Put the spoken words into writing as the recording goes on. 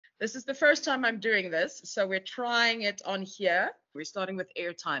This is the first time I'm doing this, so we're trying it on here. We're starting with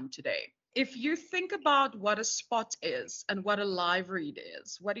airtime today. If you think about what a spot is and what a live read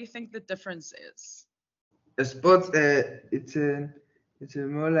is, what do you think the difference is? A spot, it's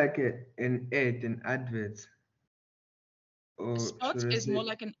more like an ad, an advert, A or spot should I is more say,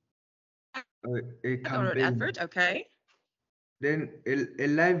 like an a ad or an campaign. advert, okay? Then a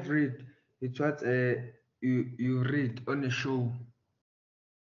live read, it's what you read on a show.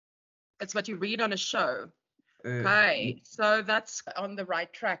 It's what you read on a show. Uh, Okay, so that's on the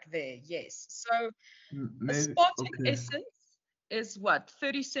right track there, yes. So a maybe spot in okay. essence is what,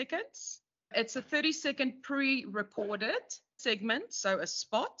 30 seconds? It's a 30-second pre-recorded segment, so a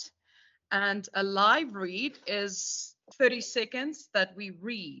spot. And a live read is 30 seconds that we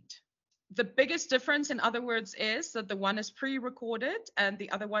read. The biggest difference, in other words, is that the one is pre-recorded and the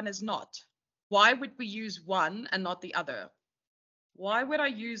other one is not. Why would we use one and not the other? Why would I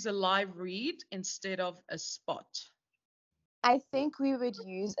use a live read instead of a spot? I think we would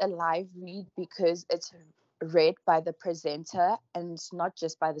use a live read because it's read by the presenter and not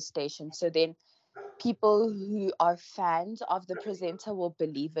just by the station. So then people who are fans of the presenter will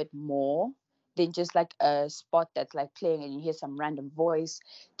believe it more than just like a spot that's like playing and you hear some random voice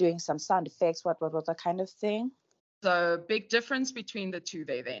doing some sound effects, what, that kind of thing. So big difference between the two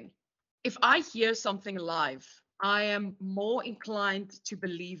there then. If I hear something live, I am more inclined to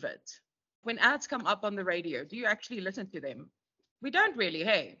believe it. When ads come up on the radio, do you actually listen to them? We don't really,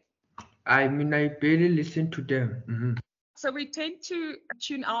 hey. I mean, I barely listen to them. So we tend to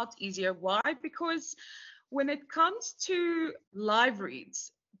tune out easier. Why? Because when it comes to live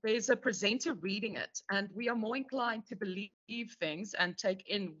reads, there's a presenter reading it, and we are more inclined to believe things and take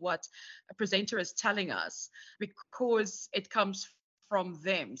in what a presenter is telling us because it comes from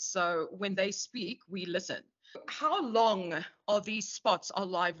them. So when they speak, we listen. How long are these spots or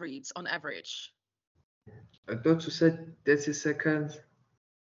live reads on average? I thought you said 30 seconds.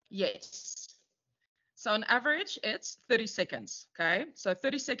 Yes. So on average, it's 30 seconds. Okay. So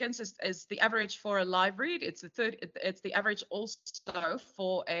 30 seconds is the average for a live read. It's the average also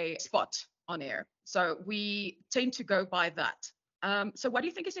for a spot on air. So we tend to go by that. So what do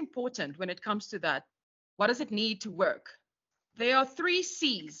you think is important when it comes to that? What does it need to work? There are 3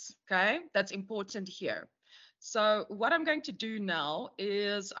 C's, okay, that's important here. So what I'm going to do now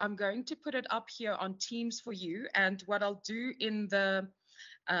is I'm going to put it up here on Teams for you. And what I'll do in the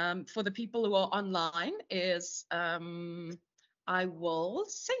for the people who are online is I will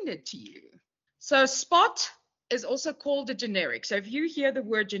send it to you. So spot is also called a generic. So if you hear the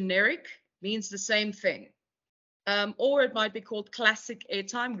word generic, means the same thing. Or it might be called classic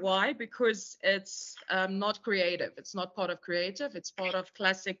airtime. Why? Because it's not creative. It's not part of creative. It's part of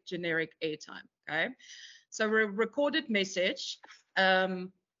classic generic airtime. Okay. So a recorded message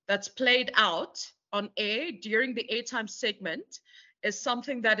that's played out on air during the airtime segment is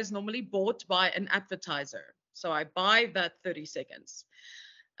something that is normally bought by an advertiser. So I buy that 30 seconds.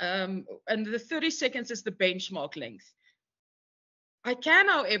 And the 30 seconds is the benchmark length. I can,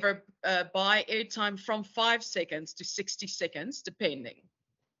 however, buy airtime from 5 seconds to 60 seconds, depending.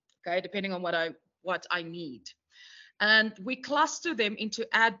 Okay, depending on what I need. And we cluster them into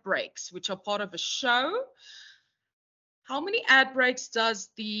ad breaks, which are part of a show. How many ad breaks does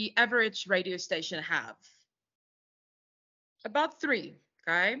the average radio station have? About 3,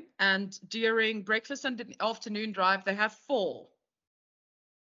 okay? And during breakfast and afternoon drive, they have 4.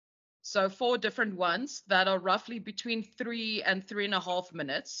 So 4 different ones that are roughly between 3 and 3.5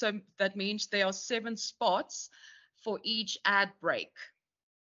 minutes. So that means there are 7 spots for each ad break.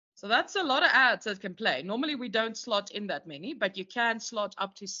 So that's a lot of ads that can play. Normally we don't slot in that many, but you can slot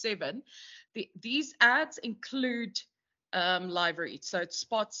up to 7. These ads include live reads, so it's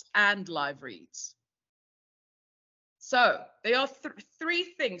spots and live reads. So there are 3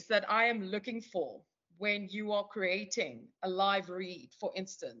 things that I am looking for when you are creating a live read, for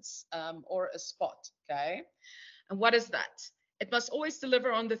instance, or a spot, okay? And what is that? It must always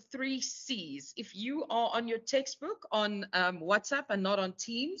deliver on the 3 C's. If you are on your textbook on WhatsApp and not on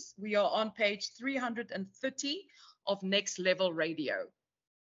Teams, we are on page 330 of Next Level Radio.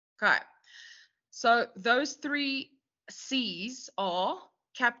 Okay, so those 3 C's are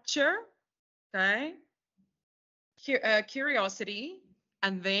capture, okay, curiosity,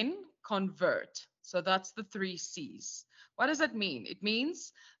 and then convert. So that's the 3 C's. What does that mean? It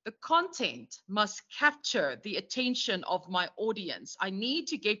means the content must capture the attention of my audience. I need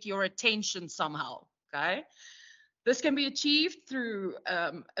to get your attention somehow, okay? This can be achieved through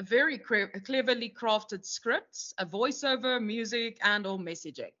a very cleverly crafted scripts, a voiceover, music, and or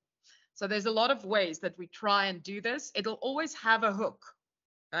messaging. So there's a lot of ways that we try and do this. It'll always have a hook.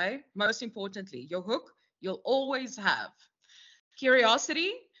 Okay. Most importantly, your hook, you'll always have.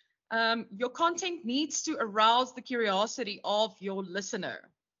 Curiosity, your content needs to arouse the curiosity of your listener.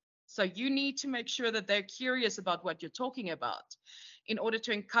 So you need to make sure that they're curious about what you're talking about in order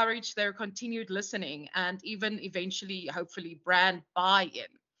to encourage their continued listening and even eventually, hopefully, brand buy in.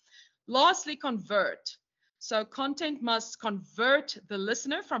 Lastly, convert. So content must convert the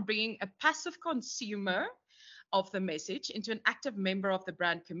listener from being a passive consumer of the message into an active member of the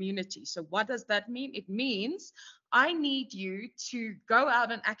brand community. So what does that mean? It means I need you to go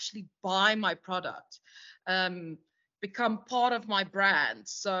out and actually buy my product, become part of my brand.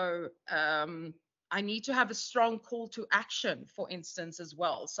 So I need to have a strong call to action, for instance, as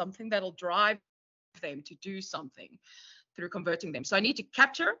well, something that'll drive them to do something through converting them. So I need to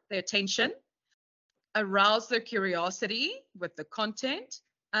capture their attention, arouse their curiosity with the content,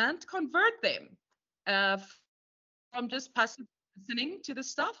 and convert them from just passive listening to the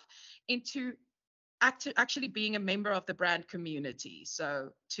stuff into actually being a member of the brand community. So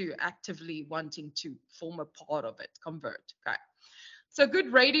to actively wanting to form a part of it, convert. Okay. So a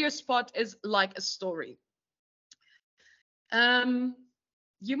good radio spot is like a story. Um,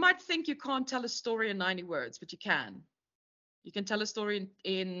 you might think you can't tell a story in 90 words, but you can. You can tell a story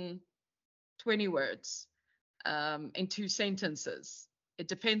in 20 words, in 2 sentences. It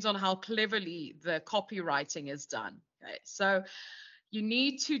depends on how cleverly the copywriting is done. Okay. So you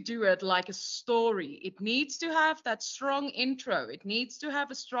need to do it like a story. It needs to have that strong intro. It needs to have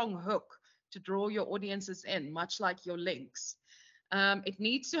a strong hook to draw your audiences in, much like your links. It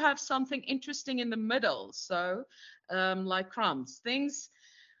needs to have something interesting in the middle. So, like crumbs, things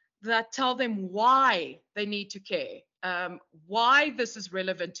that tell them why they need to care, why this is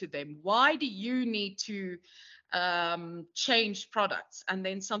relevant to them. Why do you need to change products? And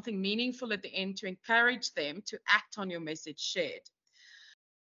then something meaningful at the end to encourage them to act on your message shared.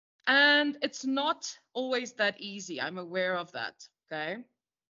 And it's not always that easy. I'm aware of that. Okay.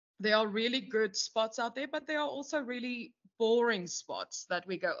 There are really good spots out there, but there are also really boring spots that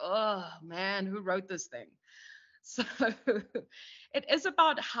we go, oh man, who wrote this thing? So it is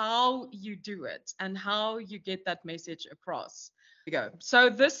about how you do it and how you get that message across. Here we go. So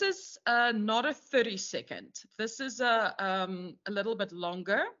this is not a 30-second. This is a little bit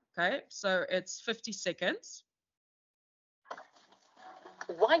longer. Okay. So it's 50 seconds.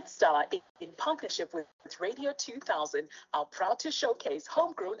 White Star, in partnership with Radio 2000, are proud to showcase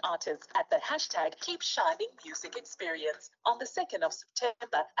homegrown artists at the hashtag Keep Shining Music Experience on the 2nd of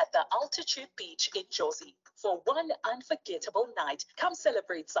September at the Altitude Beach in Jozi. For one unforgettable night, come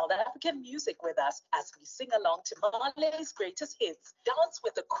celebrate South African music with us as we sing along to Marley's greatest hits, dance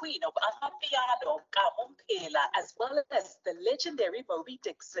with the queen of Amapiano, Kamompela, as well as the legendary Moby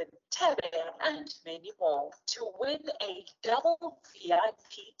Dixon, Tebe, and many more. To win a double VIP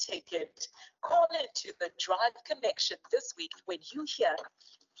ticket, call into the Drive Connection this week when you hear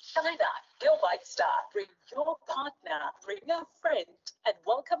China, your White Star. Bring your partner, bring a friend, and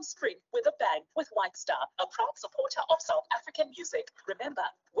welcome spring with a bang with White Star, a proud supporter of South African music. Remember,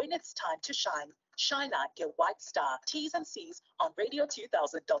 when it's time to shine, shine on your White Star. T's and C's on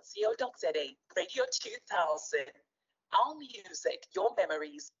radio2000.co.za. Radio 2000. Our music, your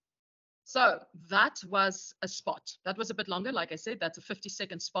memories. So that was a spot. That was a bit longer. Like I said, that's a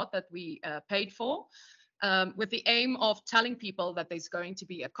 50-second spot that we paid for, with the aim of telling people that there's going to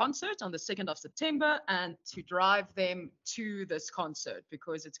be a concert on the 2nd of September and to drive them to this concert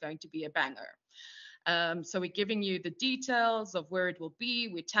because it's going to be a banger. So we're giving you the details of where it will be.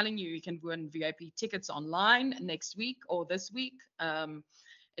 We're telling you you can win VIP tickets online next week or this week,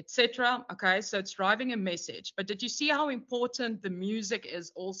 etc. Okay, so it's driving a message. But did you see how important the music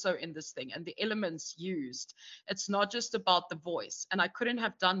is also in this thing and the elements used? It's not just about the voice. And I couldn't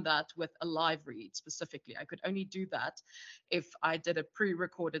have done that with a live read specifically. I could only do that if I did a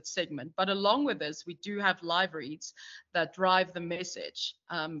pre-recorded segment. But along with this, we do have live reads that drive the message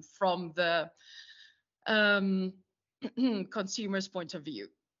from the consumer's point of view.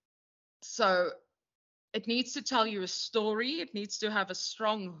 So it needs to tell you a story. It needs to have a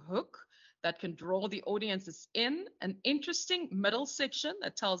strong hook that can draw the audiences in, an interesting middle section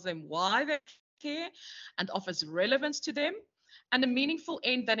that tells them why they care and offers relevance to them, and a meaningful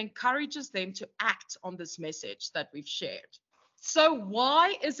end that encourages them to act on this message that we've shared. So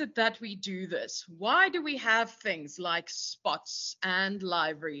why is it that we do this? Why do we have things like spots and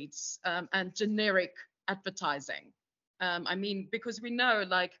live reads and generic advertising? I mean, because we know,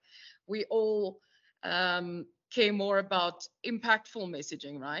 like, we all care more about impactful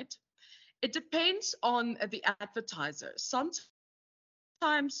messaging, right? It depends on the advertiser. Sometimes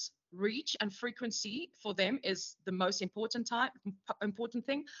reach and frequency for them is the most important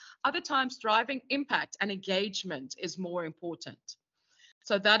thing. Other times, driving impact and engagement is more important.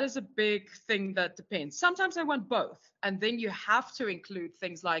 So that is a big thing that depends. Sometimes I want both, and then you have to include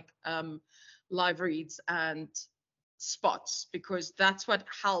things like live reads and spots, because that's what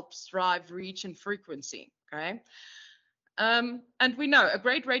helps drive reach and frequency. Okay. And we know a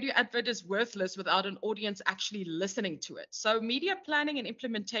great radio advert is worthless without an audience actually listening to it. So media planning and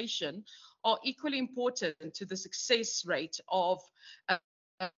implementation are equally important to the success rate of a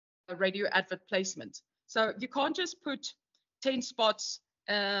radio advert placement. So you can't just put 10 spots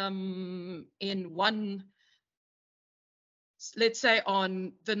in one, let's say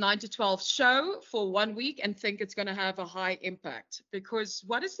on the 9 to 12 show for 1 week and think it's going to have a high impact, because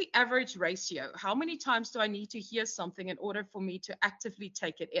what is the average ratio? How many times do I need to hear something in order for me to actively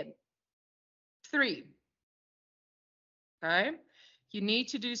take it in? 3. Okay. You need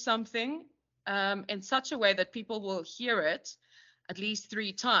to do something in such a way that people will hear it at least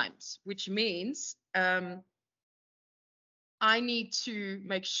 3 times, which means I need to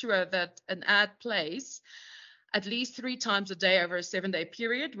make sure that an ad plays at least 3 times a day over a 7-day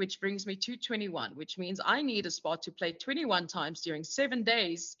period, which brings me to 21, which means I need a spot to play 21 times during 7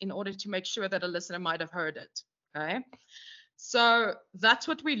 days in order to make sure that a listener might have heard it. Okay. So that's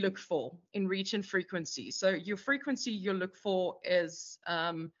what we look for in reach and frequency. So your frequency you look for is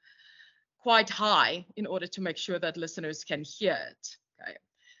quite high in order to make sure that listeners can hear it. Okay.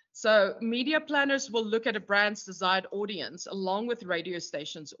 So media planners will look at a brand's desired audience along with radio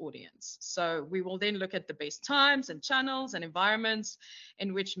station's audience. So we will then look at the best times and channels and environments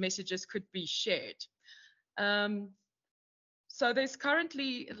in which messages could be shared. So there's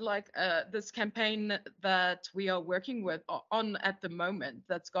currently like this campaign that we are working on at the moment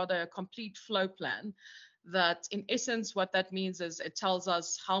that's got a complete flow plan that in essence what that means is it tells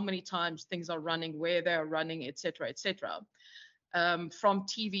us how many times things are running, where they're running, etc., etc. From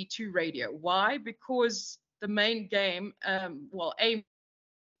TV to radio. Why? Because the main game, aim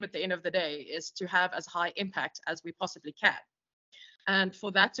at the end of the day is to have as high impact as we possibly can. And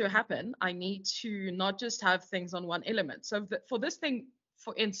for that to happen, I need to not just have things on one element. So for this thing,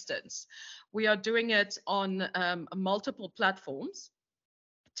 for instance, we are doing it on multiple platforms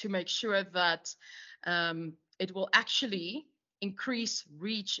to make sure that it will actually increase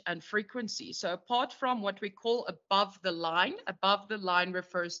reach and frequency. So apart from what we call above the line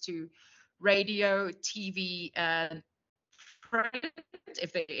refers to radio, TV, and print,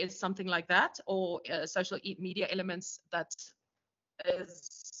 if there is something like that, or social media elements that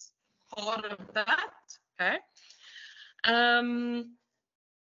is part of that. Okay.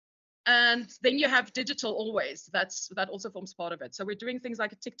 And then you have digital always. That also forms part of it. So we're doing things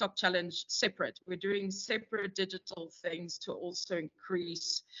like a TikTok challenge separate. We're doing separate digital things to also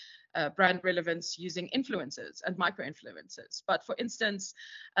increase brand relevance using influencers and micro influencers. But for instance,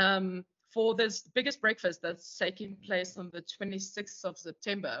 for this biggest breakfast that's taking place on the 26th of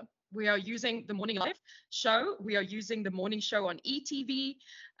September, we are using the morning live show. We are using the morning show on ETV.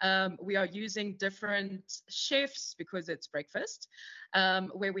 We are using different chefs because it's breakfast,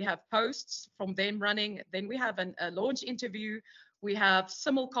 where we have posts from them running. Then we have a launch interview. We have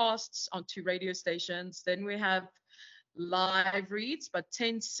simulcasts on 2 radio stations. Then we have live reads, but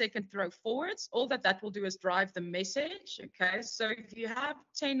 10-second throw forwards. All that will do is drive the message. Okay, so if you have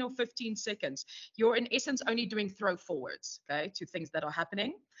 10 or 15 seconds, you're in essence only doing throw forwards, okay, to things that are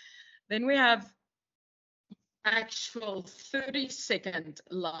happening. Then we have actual 30-second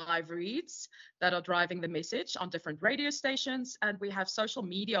live reads that are driving the message on different radio stations, and we have social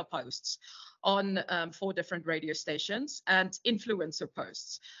media posts on 4 different radio stations and influencer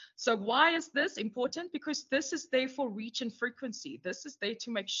posts. So why is this important? Because this is there for reach and frequency. This is there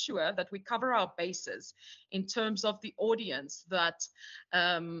to make sure that we cover our bases in terms of the audience that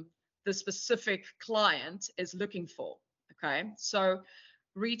the specific client is looking for. Okay, so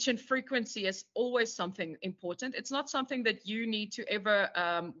reach and frequency is always something important. It's not something that you need to ever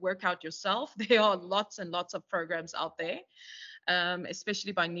work out yourself. There are lots and lots of programs out there,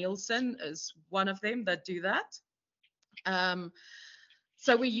 especially by Nielsen is one of them that do that.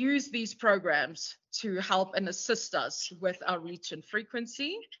 So we use these programs to help and assist us with our reach and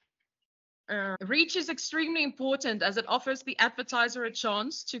frequency. Reach is extremely important as it offers the advertiser a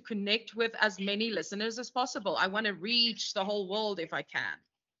chance to connect with as many listeners as possible. I want to reach the whole world if I can.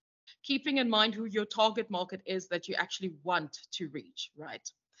 Keeping in mind who your target market is that you actually want to reach, right?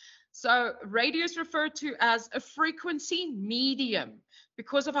 So radio is referred to as a frequency medium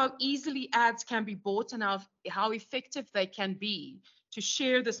because of how easily ads can be bought and how effective they can be to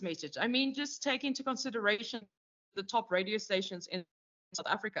share this message. I mean, just take into consideration the top radio stations in South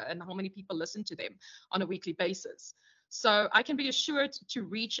Africa and how many people listen to them on a weekly basis. So I can be assured to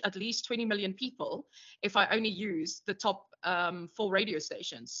reach at least 20 million people if I only use the top 4 radio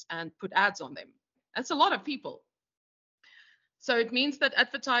stations and put ads on them. That's a lot of people. So it means that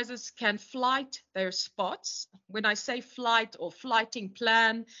advertisers can flight their spots. When I say flight or flighting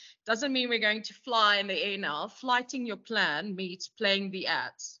plan, doesn't mean we're going to fly in the air now. Flighting your plan means playing the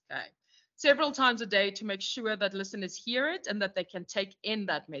ads, okay, several times a day to make sure that listeners hear it and that they can take in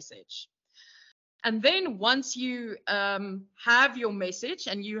that message. And then once you have your message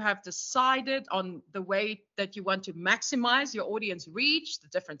and you have decided on the way that you want to maximize your audience reach, the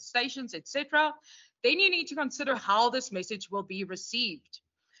different stations, etc., then you need to consider how this message will be received.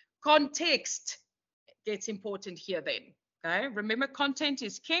 Context gets important here then. Okay, remember, content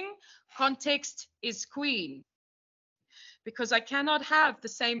is king, context is queen. Because I cannot have the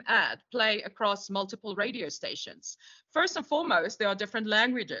same ad play across multiple radio stations. First and foremost, there are different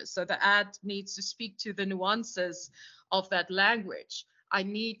languages, so the ad needs to speak to the nuances of that language. I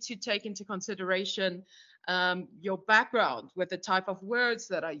need to take into consideration your background with the type of words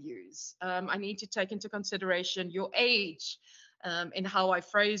that I use. I need to take into consideration your age in how I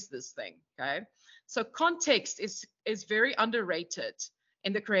phrase this thing, okay? So context is very underrated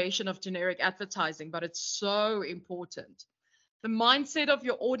in the creation of generic advertising, but it's so important. The mindset of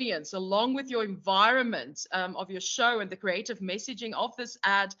your audience, along with your environment of your show and the creative messaging of this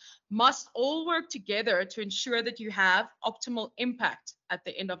ad, must all work together to ensure that you have optimal impact at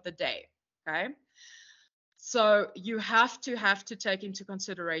the end of the day, okay? So you have to take into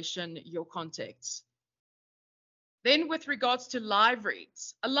consideration your context. Then with regards to live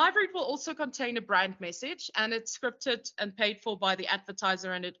reads, a live read will also contain a brand message, and it's scripted and paid for by the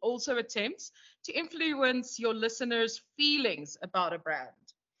advertiser, and it also attempts to influence your listeners' feelings about a brand.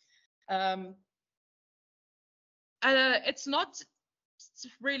 It's not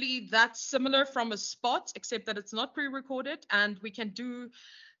really that similar from a spot, except that it's not pre-recorded, and we can do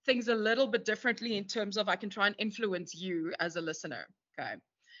things a little bit differently in terms of I can try and influence you as a listener, okay?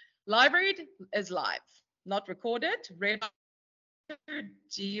 Live read is live. Not recorded, read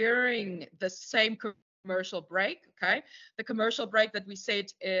during the same commercial break, okay? The commercial break that we said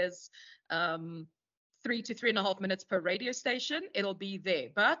is 3 to 3.5 minutes per radio station. It'll be there,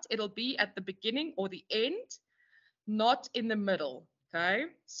 but it'll be at the beginning or the end, not in the middle, okay?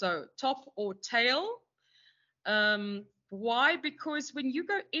 So top or tail. Why? Because when you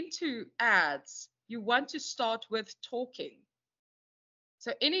go into ads, you want to start with talking.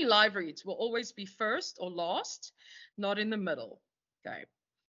 So any live reads will always be first or last, not in the middle, okay?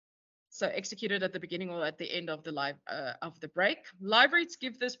 So executed at the beginning or at the end of the break. Live reads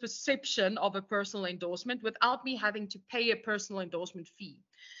give this perception of a personal endorsement without me having to pay a personal endorsement fee.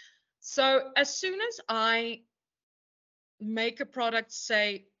 So as soon as I make a product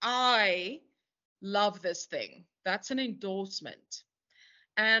say, I love this thing, that's an endorsement.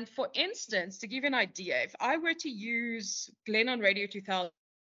 And for instance, to give you an idea, if I were to use Glenn on Radio 2000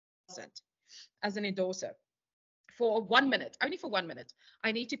 as an endorser for 1 minute, only for 1 minute,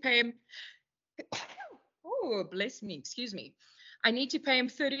 I need to pay him, oh, bless me, excuse me. I need to pay him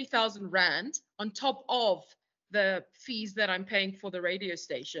 30,000 Rand on top of the fees that I'm paying for the radio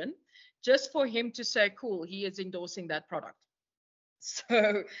station, just for him to say, cool, he is endorsing that product. So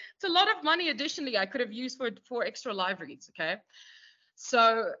it's a lot of money additionally I could have used for extra live reads, okay?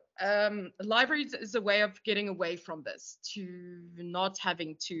 So live reads is a way of getting away from this, to not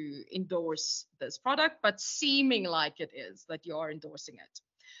having to endorse this product, but seeming like it is that you are endorsing it.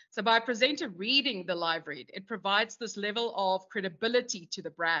 So by a presenter reading the live read, it provides this level of credibility to the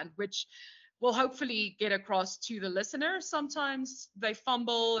brand, which will hopefully get across to the listener. Sometimes they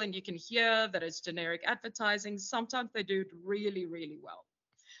fumble and you can hear that it's generic advertising. Sometimes they do it really, really well.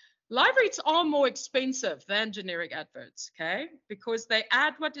 Live reads are more expensive than generic adverts, okay? Because they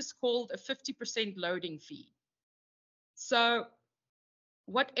add what is called a 50% loading fee. So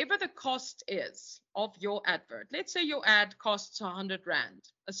whatever the cost is of your advert, let's say your ad costs 100 Rand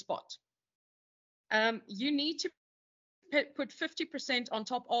a spot. You need to put 50% on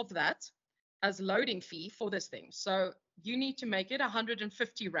top of that as loading fee for this thing. So you need to make it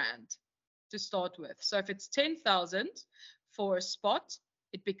 150 Rand to start with. So if it's 10,000 for a spot,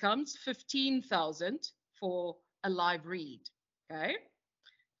 it becomes 15,000 for a live read, okay?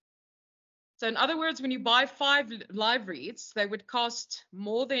 So in other words, when you buy 5 live reads, they would cost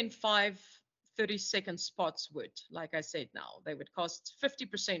more than 5 30-second spots would, like I said now. They would cost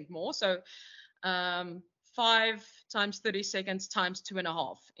 50% more. So 5 times 30 seconds times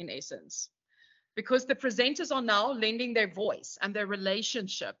 2.5 in essence. Because the presenters are now lending their voice and their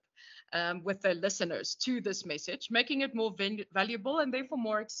relationship with their listeners to this message, making it more valuable and therefore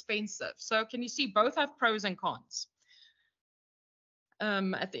more expensive. So can you see both have pros and cons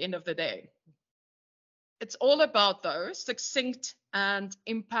at the end of the day? It's all about, though, succinct and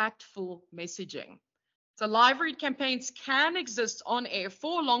impactful messaging. So live read campaigns can exist on air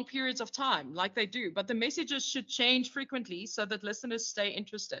for long periods of time, like they do, but the messages should change frequently so that listeners stay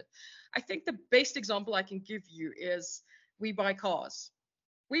interested. I think the best example I can give you is We Buy Cars.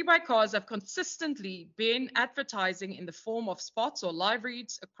 We Buy Cars have consistently been advertising in the form of spots or live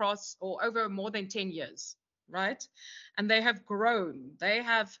reads across or over more than 10 years, right? And they have grown. They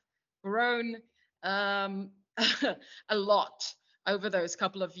have grown um, a lot over those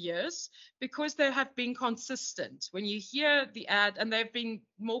couple of years because they have been consistent. When you hear the ad, and they've been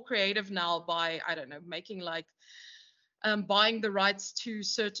more creative now by, I don't know, making like buying the rights to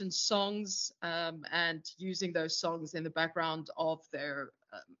certain songs and using those songs in the background of their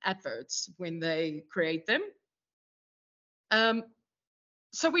adverts when they create them.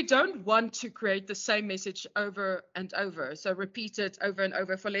 So we don't want to create the same message over and over. So repeat it over and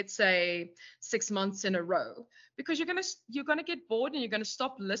over for, let's say, 6 months in a row, because you're gonna get bored and you're gonna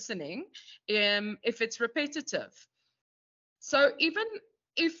stop listening if it's repetitive. So even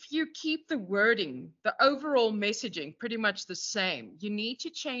if you keep the wording, the overall messaging pretty much the same, you need to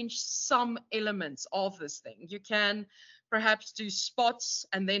change some elements of this thing. You can perhaps do spots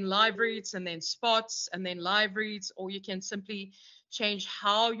and then live reads and then spots and then live reads, or you can simply change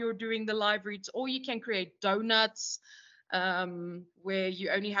how you're doing the live reads, or you can create donuts where you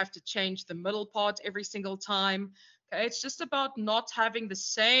only have to change the middle part every single time. Okay, it's just about not having the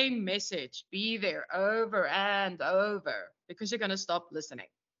same message be there over and over, because you're going to stop listening.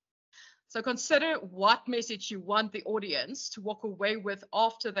 So consider what message you want the audience to walk away with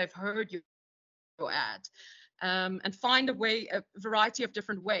after they've heard your ad. And find a variety of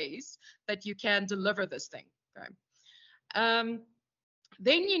different ways that you can deliver this thing. Okay.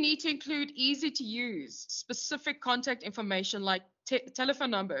 Then you need to include easy to use, specific contact information like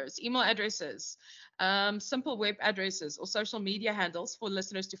telephone numbers, email addresses, simple web addresses, or social media handles for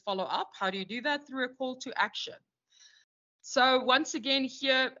listeners to follow up. How do you do that? Through a call to action. So once again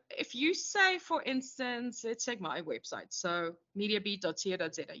here, if you say, for instance, let's take my website, so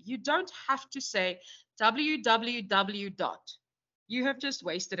mediabeat.co.za, you don't have to say www. You have just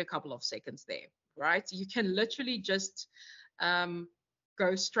wasted a couple of seconds there, right? You can literally just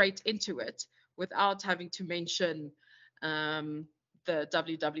go straight into it without having to mention the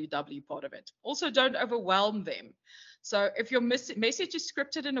www part of it. Also, don't overwhelm them. So if your message is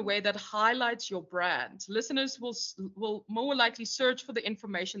scripted in a way that highlights your brand, listeners will more likely search for the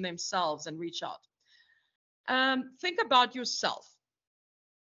information themselves and reach out. Think about yourself.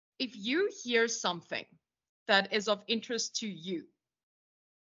 If you hear something that is of interest to you,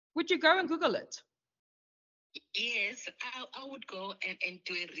 would you go and Google it? Yes, I would go and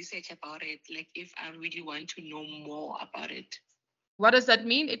do a research about it, like if I really want to know more about it. What does that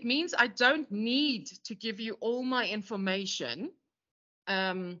mean? It means I don't need to give you all my information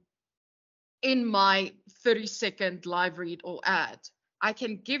in my 30-second live read or ad. I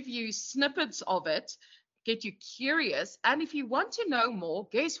can give you snippets of it, get you curious. And if you want to know more,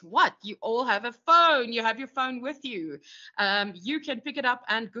 guess what? You all have a phone. You have your phone with you. You can pick it up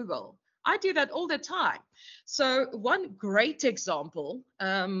and Google. I do that all the time. So one great example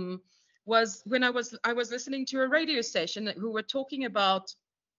was when I was listening to a radio station who were talking about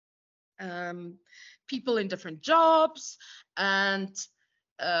people in different jobs, and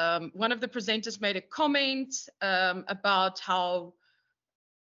one of the presenters made a comment about how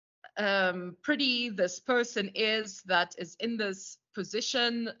pretty this person is that is in this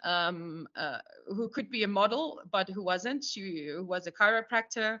position, who could be a model but who wasn't. She was a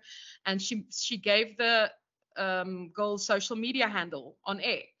chiropractor, and she gave the girl's social media handle on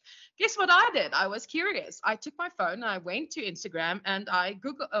air. Guess what I did? I was curious. I took my phone, I went to Instagram, and I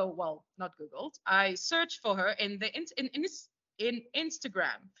not Googled. I searched for her in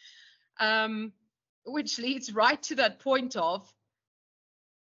Instagram, which leads right to that point of,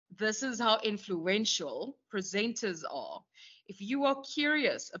 this is how influential presenters are. If you are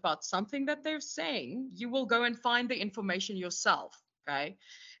curious about something that they're saying, you will go and find the information yourself. Okay.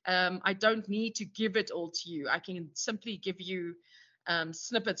 I don't need to give it all to you. I can simply give you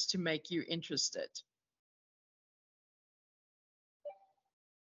snippets to make you interested.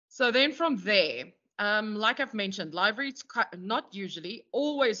 So then from there, like I've mentioned, live reads, not usually,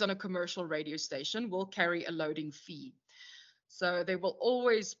 always on a commercial radio station, will carry a loading fee. So there will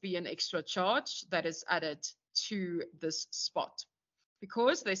always be an extra charge that is added to this spot.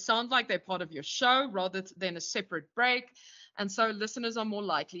 because they sound like they're part of your show rather than a separate break. And so listeners are more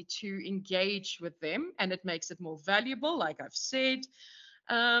likely to engage with them, and it makes it more valuable, like I've said.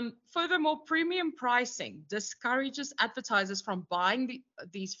 Furthermore, premium pricing discourages advertisers from buying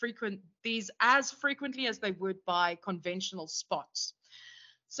these as frequently as they would buy conventional spots.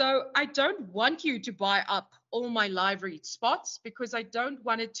 So I don't want you to buy up all my live read spots because I don't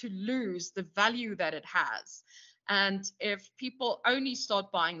want it to lose the value that it has. And if people only start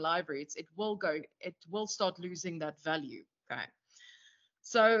buying live reads, it will start losing that value. Okay.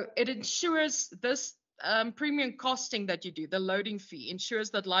 So it ensures this premium costing that you do, the loading fee,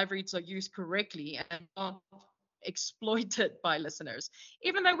 ensures that live reads are used correctly and not exploited by listeners.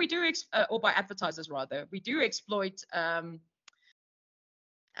 Even though we do, or by advertisers rather, we do exploit on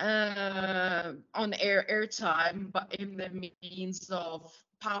airtime, but in the means of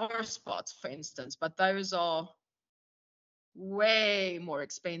power spots, for instance. But those are way more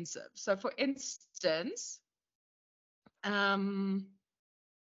expensive. So, for instance, on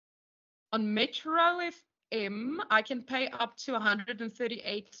Metro FM, I can pay up to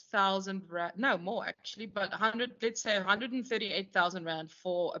 138,000 rand. No, more actually, but let's say 138,000 rand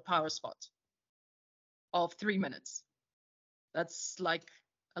for a power spot of 3 minutes. That's like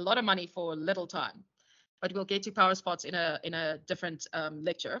a lot of money for little time. But we'll get to power spots in a different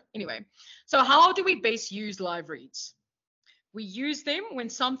lecture. Anyway, so how do we best use live reads? We use them when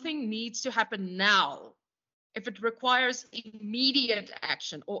something needs to happen now. If it requires immediate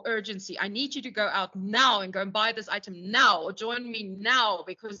action or urgency, I need you to go out now and go and buy this item now, or join me now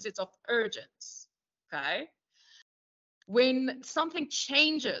because it's of urgence. Okay. When something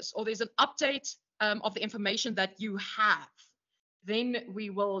changes or there's an update of the information that you have, then we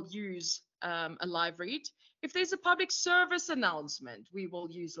will use a live read. If there's a public service announcement, we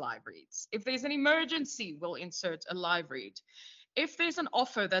will use live reads. If there's an emergency, we'll insert a live read. If there's an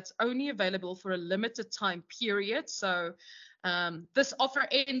offer that's only available for a limited time period, so this offer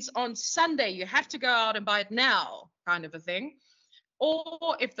ends on Sunday, you have to go out and buy it now, kind of a thing.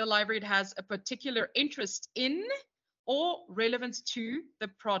 Or if the live read has a particular interest in or relevance to the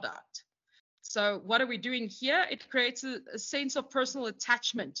product. So what are we doing here? It creates a sense of personal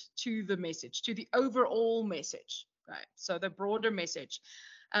attachment to the message, to the overall message, right? So the broader message,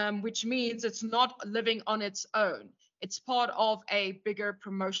 which means it's not living on its own. It's part of a bigger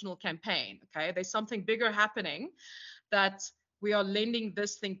promotional campaign, okay? There's something bigger happening that we are lending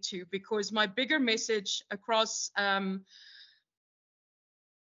this thing to, because my bigger message across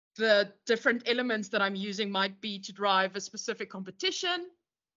the different elements that I'm using might be to drive a specific competition,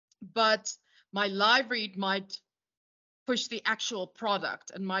 but my live read might push the actual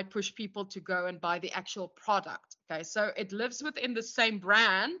product and might push people to go and buy the actual product. Okay, so it lives within the same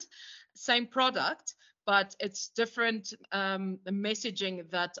brand, same product, but it's different messaging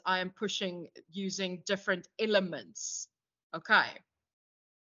that I am pushing using different elements. Okay.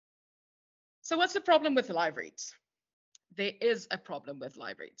 So what's the problem with live reads? There is a problem with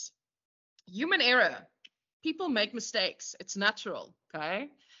live reads. Human error. People make mistakes. It's natural. Okay.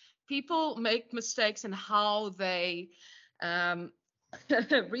 People make mistakes in how they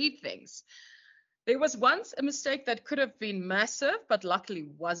read things. There was once a mistake that could have been massive, but luckily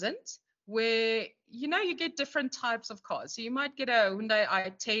wasn't, where, you know, you get different types of cars. So you might get a Hyundai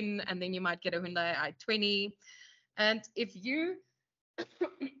i10 and then you might get a Hyundai i20. And if you,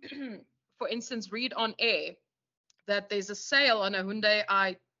 for instance, read on air that there's a sale on a Hyundai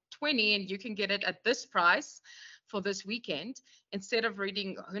i20 and you can get it at this price for this weekend, instead of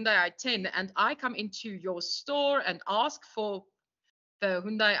reading Hyundai i10, and I come into your store and ask for the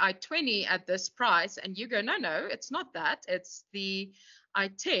Hyundai i20 at this price, and you go, no, it's not that, it's the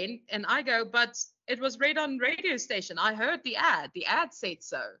i10, and I go, but it was read on radio station, I heard the ad said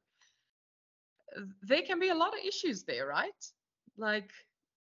so. There can be a lot of issues there, right? Like,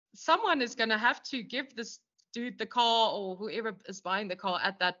 someone is going to have to give this dude the car, or whoever is buying the car,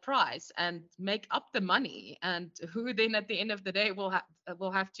 at that price and make up the money, and who then at the end of the day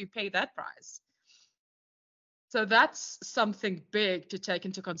will have to pay that price. So that's something big to take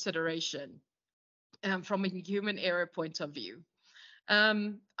into consideration from a human error point of view.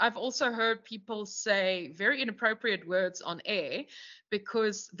 I've also heard people say very inappropriate words on air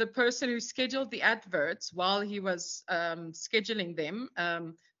because the person who scheduled the adverts while he was scheduling them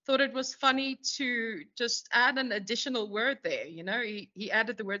thought it was funny to just add an additional word there. You know, he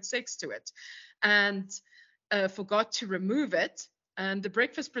added the word sex to it and forgot to remove it. And the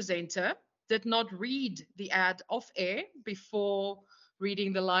breakfast presenter did not read the ad off air before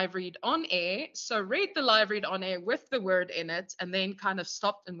reading the live read on air. So read the live read on air with the word in it, and then kind of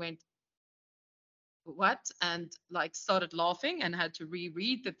stopped and went, what, and like started laughing and had to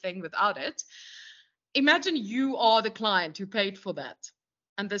reread the thing without it. Imagine you are the client who paid for that,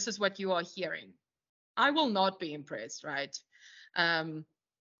 and this is what you are hearing. I will not be impressed, right? Um,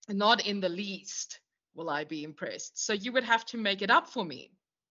 not in the least will I be impressed. So you would have to make it up for me,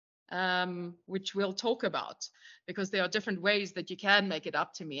 which we'll talk about, because there are different ways that you can make it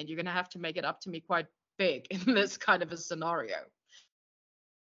up to me, and you're going to have to make it up to me quite big in this kind of a scenario.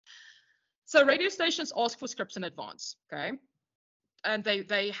 So radio stations ask for scripts in advance, okay? And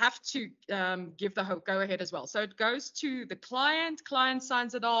they have to give the go ahead as well. So it goes to the client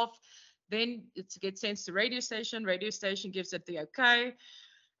signs it off, then it gets sent to radio station gives it the okay.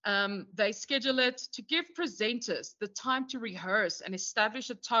 They schedule it to give presenters the time to rehearse and establish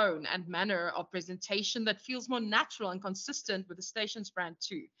a tone and manner of presentation that feels more natural and consistent with the station's brand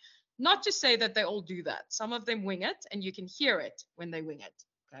too. Not to say that they all do that. Some of them wing it, and you can hear it when they wing it,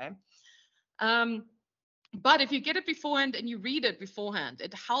 okay? But if you get it beforehand and you read it beforehand,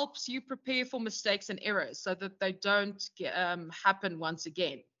 it helps you prepare for mistakes and errors so that they don't happen once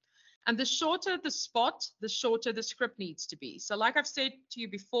again. And the shorter the spot, the shorter the script needs to be. So like I've said to you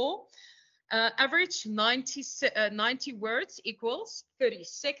before, average 90 words equals 30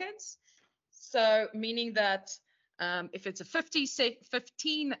 seconds. So meaning that if it's a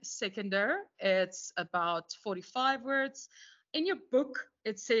 15 seconder, it's about 45 words. In your book,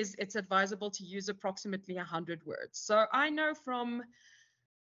 it says it's advisable to use approximately 100 words. So I know from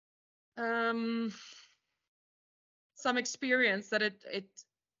some experience that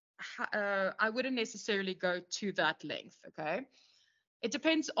I wouldn't necessarily go to that length, okay? It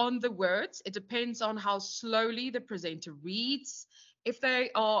depends on the words. It depends on how slowly the presenter reads. If they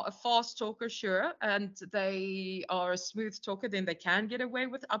are a fast talker, sure, and they are a smooth talker, then they can get away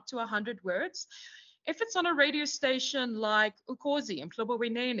with up to 100 words. If it's on a radio station like Ukhozi, Mhlobo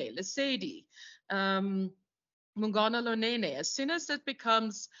Wenene, Lesedi, Mungana Lonene, as soon as it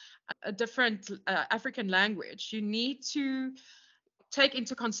becomes a different African language, you need to take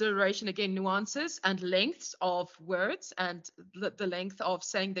into consideration again nuances and lengths of words and the length of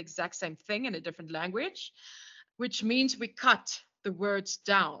saying the exact same thing in a different language, which means we cut the words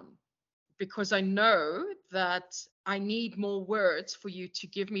down, because I know that I need more words for you to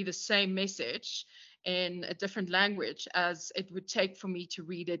give me the same message in a different language as it would take for me to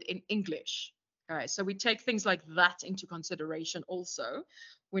read it in English. All right, so we take things like that into consideration also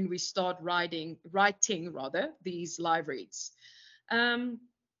when we start writing these live reads.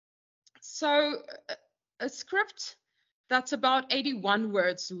 So a script that's about 81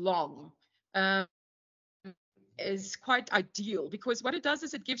 words long is quite ideal, because what it does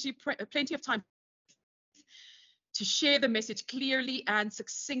is it gives you plenty of time to share the message clearly and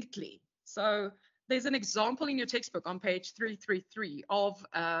succinctly. So there's an example in your textbook on page 333 of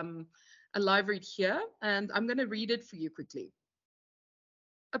a live read here, and I'm going to read it for you quickly.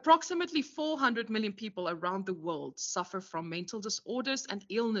 Approximately 400 million people around the world suffer from mental disorders and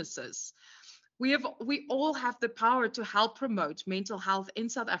illnesses. We all have the power to help promote mental health in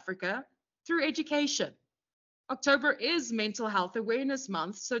South Africa through education. October is Mental Health Awareness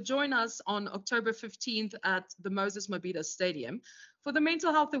Month, so join us on October 15th at the Moses Mabhida Stadium for the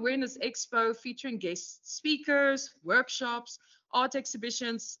Mental Health Awareness Expo, featuring guest speakers, workshops, art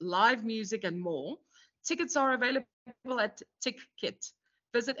exhibitions, live music, and more. Tickets are available at TickKit.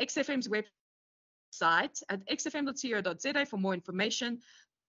 Visit XFM's website at xfm.co.za for more information.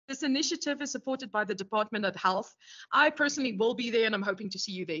 This initiative is supported by the Department of Health. I personally will be there, and I'm hoping to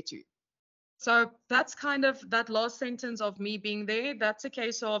see you there too. So that's kind of that last sentence of me being there. That's a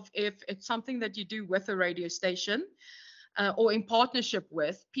case of if it's something that you do with a radio station or in partnership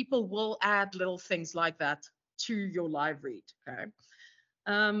with, people will add little things like that to your live read, okay?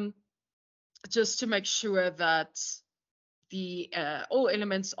 Just to make sure that the all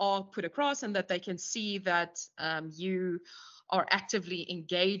elements are put across and that they can see that you are actively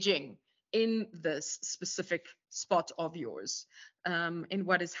engaging in this specific spot of yours, in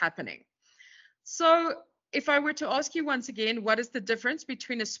what is happening. So if I were to ask you once again, what is the difference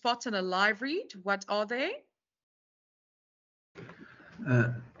between a spot and a live read? What are they?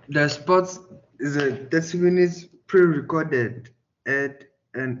 The spots is a 30 minutes pre-recorded ad,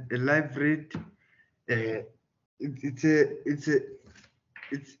 and a live read. It's a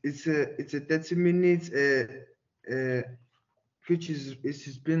 30 minutes which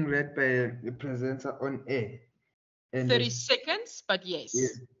is being read by a presenter on air. And 30 seconds, but yes. Yeah,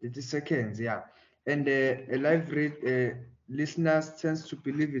 30 seconds, yeah. And a live read, listeners tends to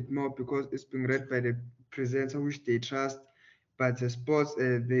believe it more because it's being read by the presenter, which they trust. But the sports,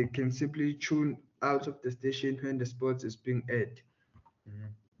 they can simply tune out of the station when the sports is being aired.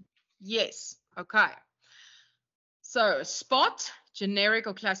 Yes. Okay. So spot, generic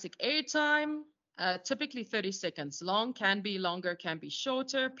or classic airtime, typically 30 seconds long, can be longer, can be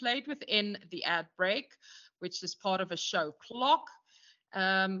shorter, played within the ad break, which is part of a show clock.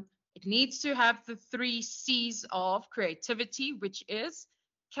 It needs to have the 3 C's of creativity, which is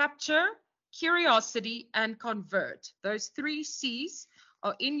capture, curiosity, and convert. Those 3 C's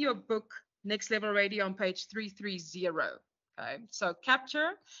are in your book, Next Level Radio, on page 330. Okay, so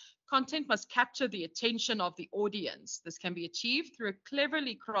capture. Content must capture the attention of the audience. This can be achieved through a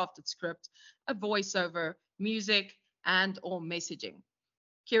cleverly crafted script, a voiceover, music, and/or messaging.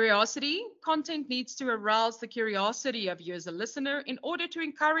 Curiosity. Content needs to arouse the curiosity of you as a listener in order to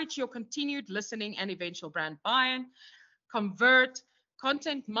encourage your continued listening and eventual brand buy-in. Convert.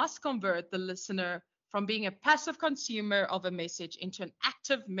 Content must convert the listener from being a passive consumer of a message into an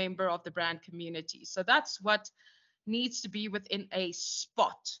active member of the brand community. So that's what needs to be within a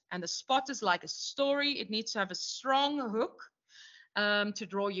spot. And a spot is like a story. It needs to have a strong hook to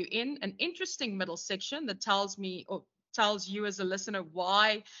draw you in, an interesting middle section that tells me or tells you as a listener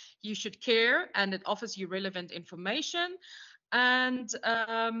why you should care, and it offers you relevant information. And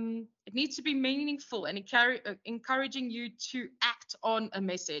it needs to be meaningful and encouraging you to act on a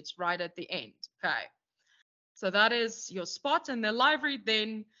message right at the end. Okay. So that is your spot. And the live read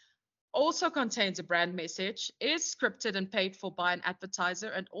then also contains a brand message, is scripted and paid for by an advertiser,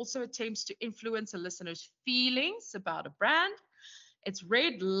 and also attempts to influence a listener's feelings about a brand. It's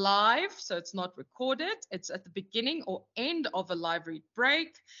read live, so it's not recorded. It's at the beginning or end of a live read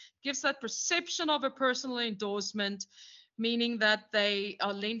break. Gives that perception of a personal endorsement, meaning that they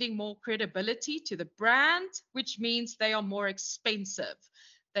are lending more credibility to the brand, which means they are more expensive.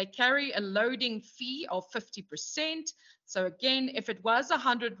 They carry a loading fee of 50%. So again, if it was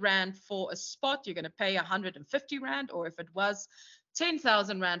 100 Rand for a spot, you're going to pay 150 Rand. Or if it was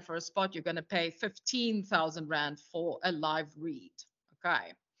 10,000 Rand for a spot, you're going to pay 15,000 Rand for a live read.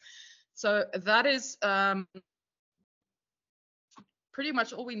 Okay. So that is pretty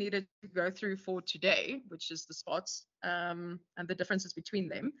much all we needed to go through for today, which is the spots and the differences between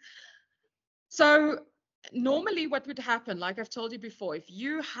them. So normally what would happen, like I've told you before, if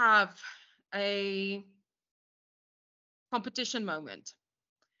you have a competition moment,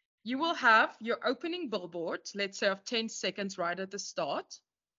 you will have your opening billboard, let's say of 10 seconds right at the start.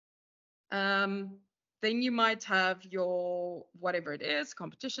 Then you might have your whatever it is,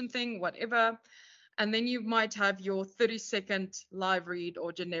 competition thing, whatever. And then you might have your 30-second live read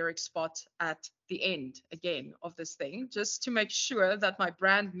or generic spot at the end, again, of this thing, just to make sure that my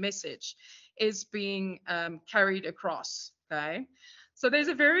brand message is being carried across, okay? So there's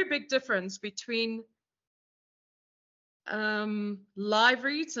a very big difference between live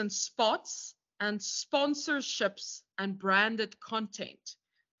reads and spots and sponsorships and branded content,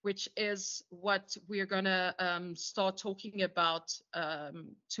 which is what we're going to start talking about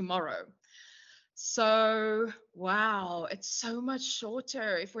tomorrow. So, wow, it's so much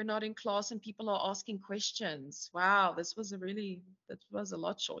shorter if we're not in class and people are asking questions. Wow, that was a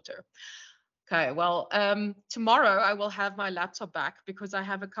lot shorter. Okay, well, tomorrow I will have my laptop back because I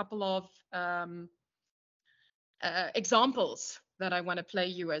have a couple of examples that I want to play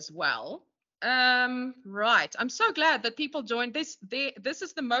you as well. Right, I'm so glad that people joined this. This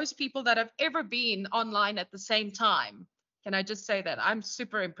is the most people that have ever been online at the same time. Can I just say that? I'm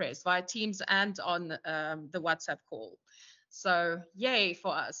super impressed via Teams and on the WhatsApp call. So yay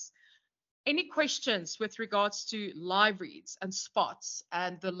for us. Any questions with regards to live reads and spots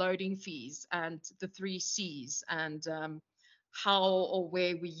and the loading fees and the 3 C's and how or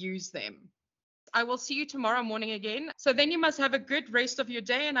where we use them? I will see you tomorrow morning again. So then you must have a good rest of your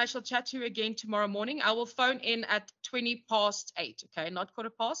day, and I shall chat to you again tomorrow morning. I will phone in at 8:20, okay? Not quarter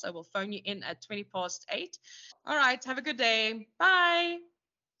past. I will phone you in at 8:20. All right. Have a good day. Bye.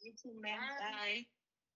 You too, ma'am. Bye.